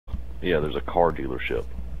Yeah, there's a car dealership.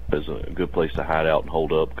 It's a good place to hide out and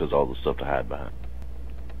hold up because all the stuff to hide behind.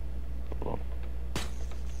 Hold on.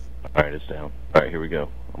 Alright, it's down. Alright, here we go.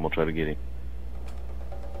 I'm gonna try to get him.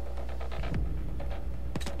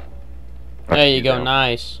 Right, there you go, down.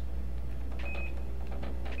 nice.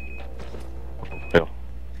 Hell.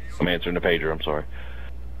 I'm answering the pager, I'm sorry.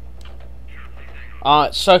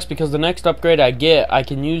 It sucks because the next upgrade I get, I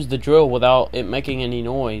can use the drill without it making any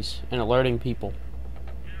noise and alerting people.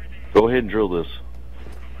 Go ahead and drill this.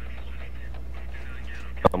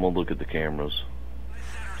 I'm gonna look at the cameras.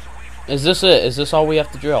 Is this it? Is this all we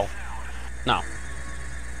have to drill? No.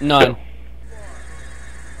 None. No.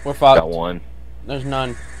 We're fucked. Got one. There's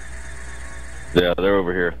none. Yeah, they're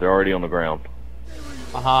over here. They're already on the ground.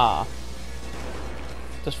 Aha.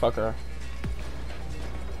 This fucker.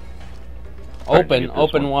 Alright,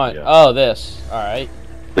 Open one. what? Yeah. Oh, this. Alright.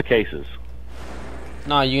 The cases.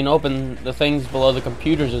 No, you can open the things below the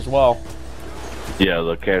computers as well. Yeah,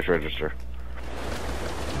 the cash register.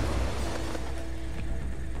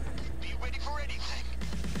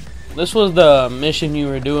 This was the mission you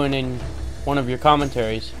were doing in one of your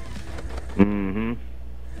commentaries. Mm-hmm.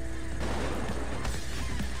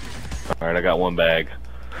 Alright, I got one bag.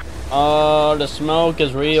 Oh, the smoke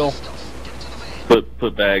is real.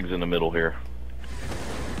 Put bags in the middle here.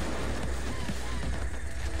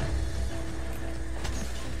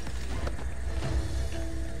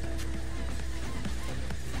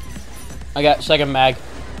 I got second bag.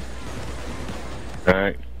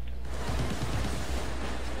 Alright.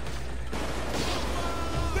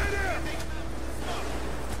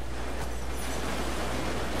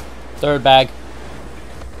 Third bag.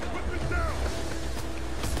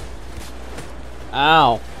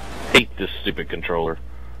 Ow. Hate this stupid controller.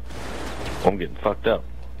 I'm getting fucked up.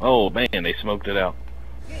 Oh man, they smoked it out.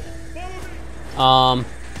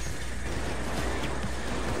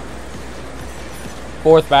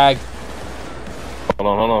 Fourth bag.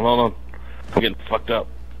 Hold on. I'm getting fucked up.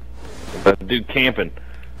 That dude camping.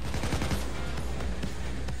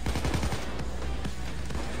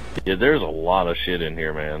 Yeah, there's a lot of shit in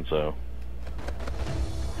here, man, so.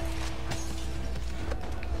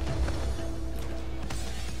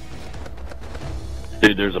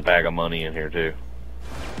 Dude, there's a bag of money in here, too.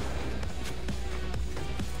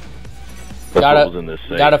 That's what was in this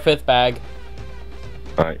safe. Got a fifth bag.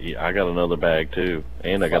 Alright, yeah, I got another bag, too.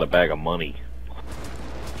 And I got a bag of money.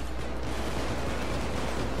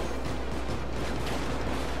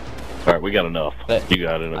 Alright, we got enough. You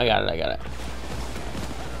got it. I got it.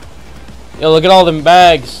 Yo, look at all them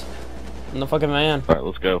bags in the fucking van. Alright,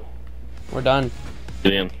 let's go. We're done.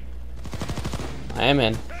 Get in. I am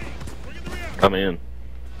in. Come in.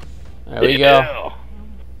 There we go.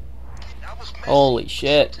 Holy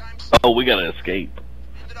shit. Oh, we gotta escape.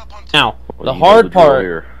 Now, Well, the you know hard the drill part,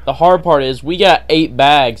 here. the hard part is we got 8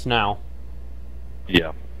 bags now,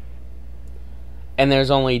 Yeah. and there's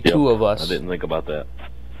only 2 of us. I didn't think about that.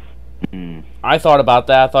 I thought about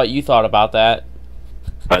that. I thought you thought about that.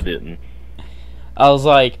 I didn't. I was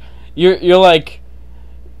like, you're like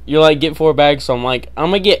get 4 bags, so I'm like, I'm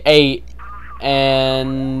gonna get 8,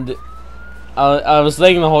 and I was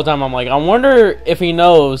thinking the whole time, I'm like, I wonder if he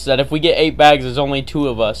knows that if we get 8 bags, there's only 2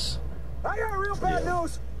 of us. I got real bad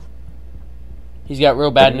news. He's got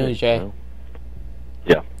real bad news, Jay.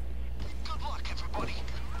 Yeah.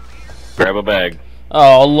 Grab a bag.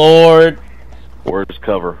 Oh Lord. Where's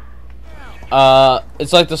cover?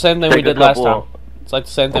 It's like the same thing we did last time. It's like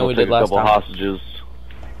the same thing we did last time. A couple hostages.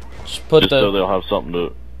 Just put just so they'll have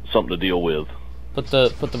something to deal with. Put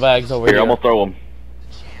the bags over here. Here, I'm gonna throw them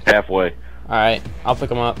halfway. All right, I'll pick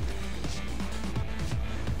them up.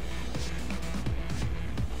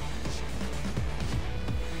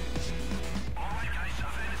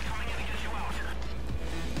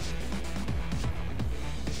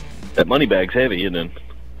 That money bag's heavy, isn't it?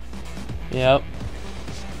 Yep.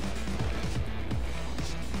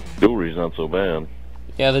 Jewelry's not so bad.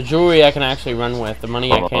 Yeah, the jewelry I can actually run with. The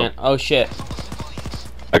money I can't. Oh shit.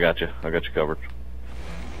 I got you covered.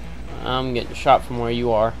 I'm getting shot from where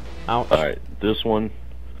you are. Ouch. Alright, this one,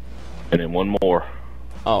 and then one more.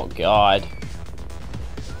 Oh god.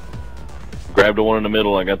 Grab the one in the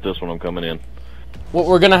middle, I got this one, I'm coming in. What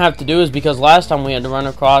we're gonna have to do is, because last time we had to run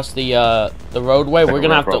across the roadway, we're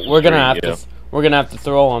gonna have to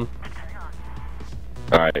throw them.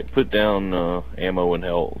 Alright, put down ammo and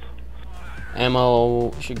health.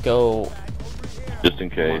 Ammo should go. Just in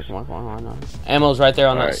case. Ammo's right there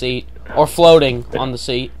on that seat, or floating on the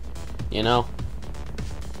seat. You know.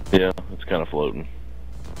 Yeah, it's kind of floating.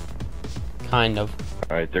 Kind of.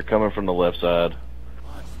 Alright, they're coming from the left side.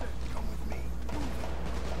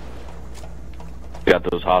 Got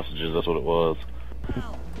those hostages, that's what it was.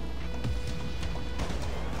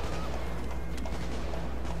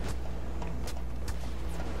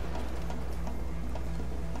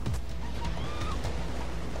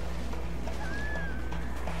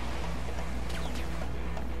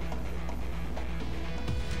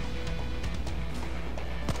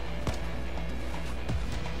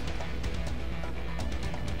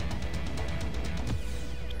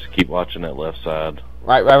 Just keep watching that left side.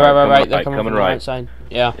 Right. They're coming from the right side.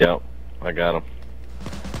 Yeah. Yep, I got him.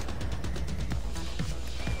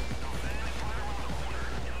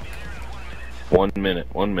 One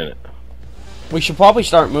minute. We should probably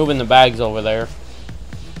start moving the bags over there.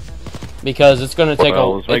 Because it's going to take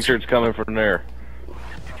Well, let's make sure it's coming from there.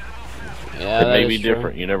 Yeah, it may be true.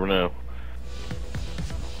 different, you never know.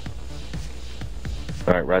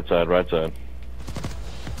 Alright, right side.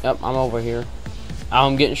 Yep, I'm over here.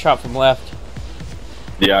 I'm getting shot from left.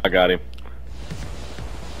 Yeah, I got him.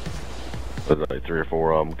 There's like 3 or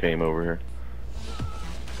 4 of them came over here.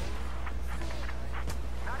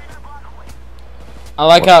 I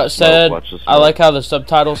like how it said, I like how the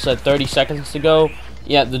subtitle said 30 seconds to go.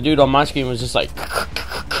 Yeah, the dude on my screen was just like...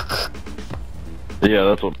 Yeah,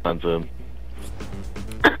 that's what mine said.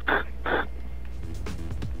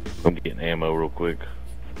 I'm getting ammo real quick.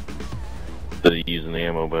 Instead of using the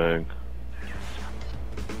ammo bag.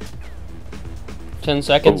 10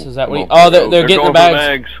 seconds, is that what he... Oh, they're getting the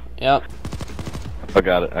bags. Yep. I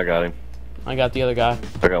got him. I got the other guy.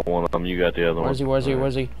 I got one of them, you got the other one.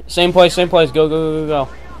 Where's he? Same place. Go.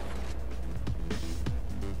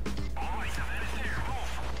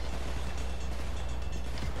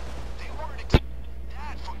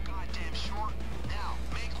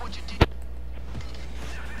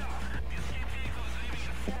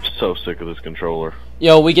 So sick of this controller.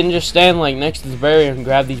 Yo, we can just stand like next to the barrier and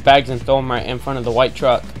grab these bags and throw them right in front of the white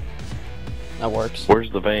truck. That works.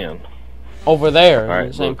 Where's the van? Over there.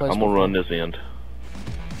 Alright, look, I'm gonna run this end.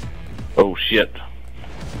 Oh shit.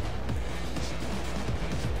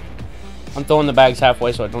 I'm throwing the bags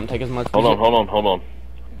halfway so I don't take as much. Hold on.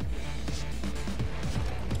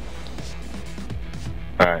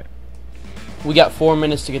 Alright. We got 4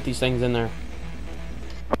 minutes to get these things in there.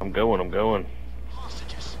 I'm going.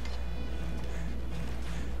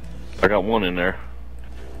 I got one in there.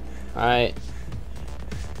 Alright,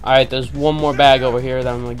 there's one more bag over here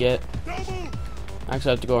that I'm gonna get. I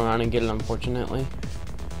actually have to go around and get it, unfortunately.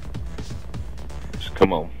 Just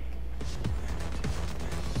come on.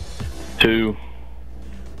 2.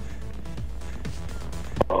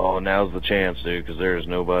 Oh, now's the chance, dude, because there's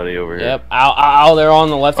nobody over here. Yep, ow, they're on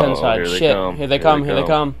the left-hand side. Here they Shit, come. Here they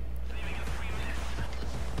come.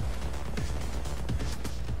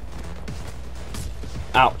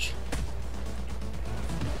 Ouch.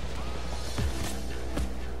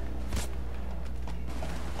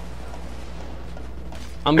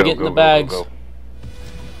 I'm getting the bags. Go.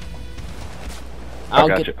 I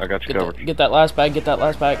got you covered. Get that last bag.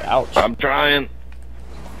 Ouch. I'm trying.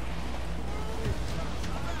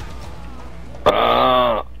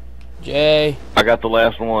 Jay. I got the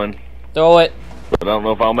last one. Throw it. But I don't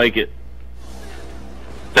know if I'll make it.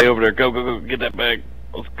 Stay over there. Go. Get that bag.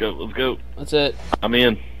 Let's go. That's it. I'm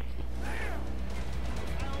in.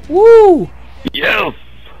 Woo! Yes!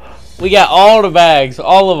 We got all the bags.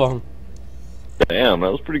 All of them. Damn,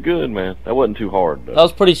 that was pretty good, man. That wasn't too hard, though. That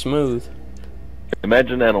was pretty smooth.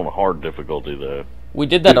 Imagine that on a hard difficulty, though. We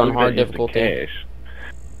did that on hard difficulty. Cash.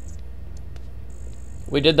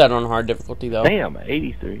 We did that on hard difficulty, though. Damn,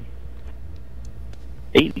 83.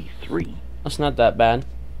 83. That's not that bad.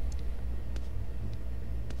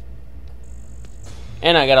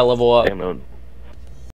 And I gotta level up. Damn,